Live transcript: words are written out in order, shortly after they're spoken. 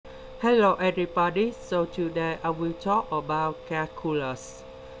Hello everybody, so today I will talk about calculus.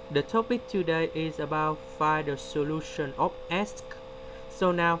 The topic today is about find the solution of x.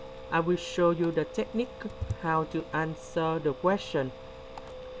 So now I will show you the technique how to answer the question.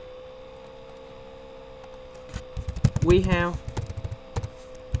 We have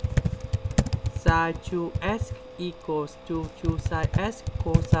sin2x equals to 2 sin x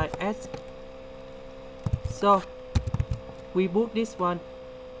cosine x. So we put this one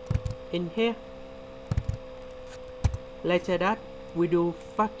in here. Later that we do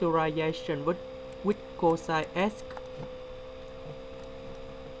factorization with cosine x.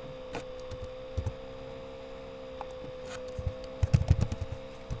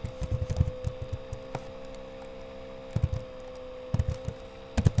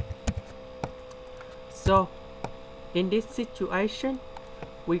 So in this situation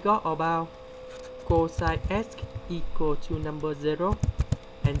we got about cosine x equal to number 0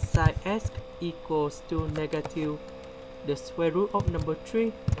 and sin x equals to negative the square root of number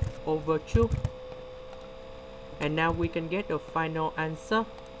 3 over 2. And now we can get the final answer.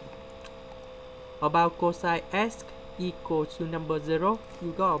 About cosine x equals to number 0,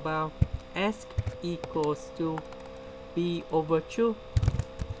 you got about x equals to b over 2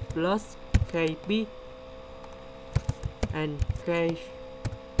 plus kb, and k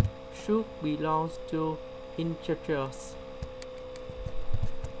should belongs to integers.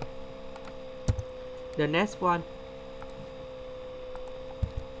 The next one,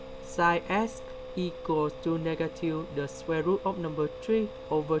 sin x equals to negative the square root of number 3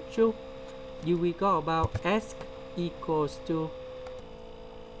 over 2. You will go about x equals to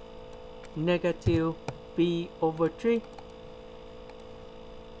negative b over 3.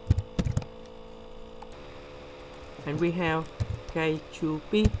 And we have k to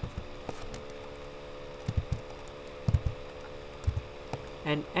b.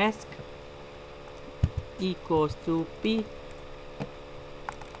 And x equals to b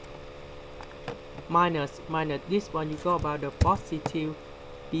minus this one, you go about the positive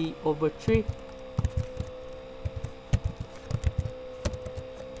b over 3.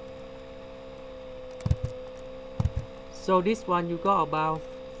 So this one you go about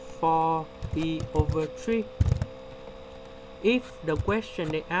 4b over 3. If the question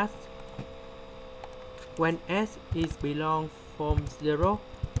they ask when s is belong from 0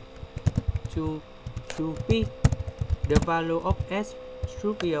 to b, the value of s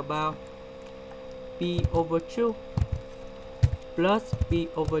should be about b over 2 plus b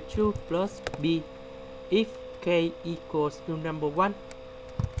over 2 plus b if k equals to number 1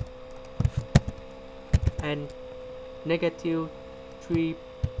 and negative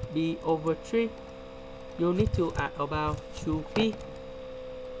 3b over 3. You need to add about 2b,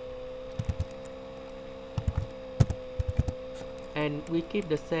 and we keep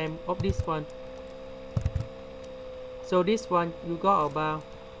the same of this one. So this one you got about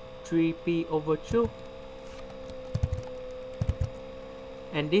 3b over 2,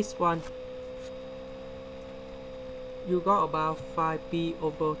 and this one you got about 5b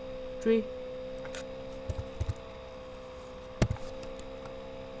over 3.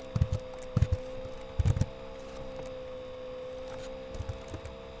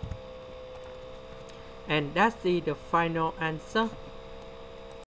 And that's the final answer.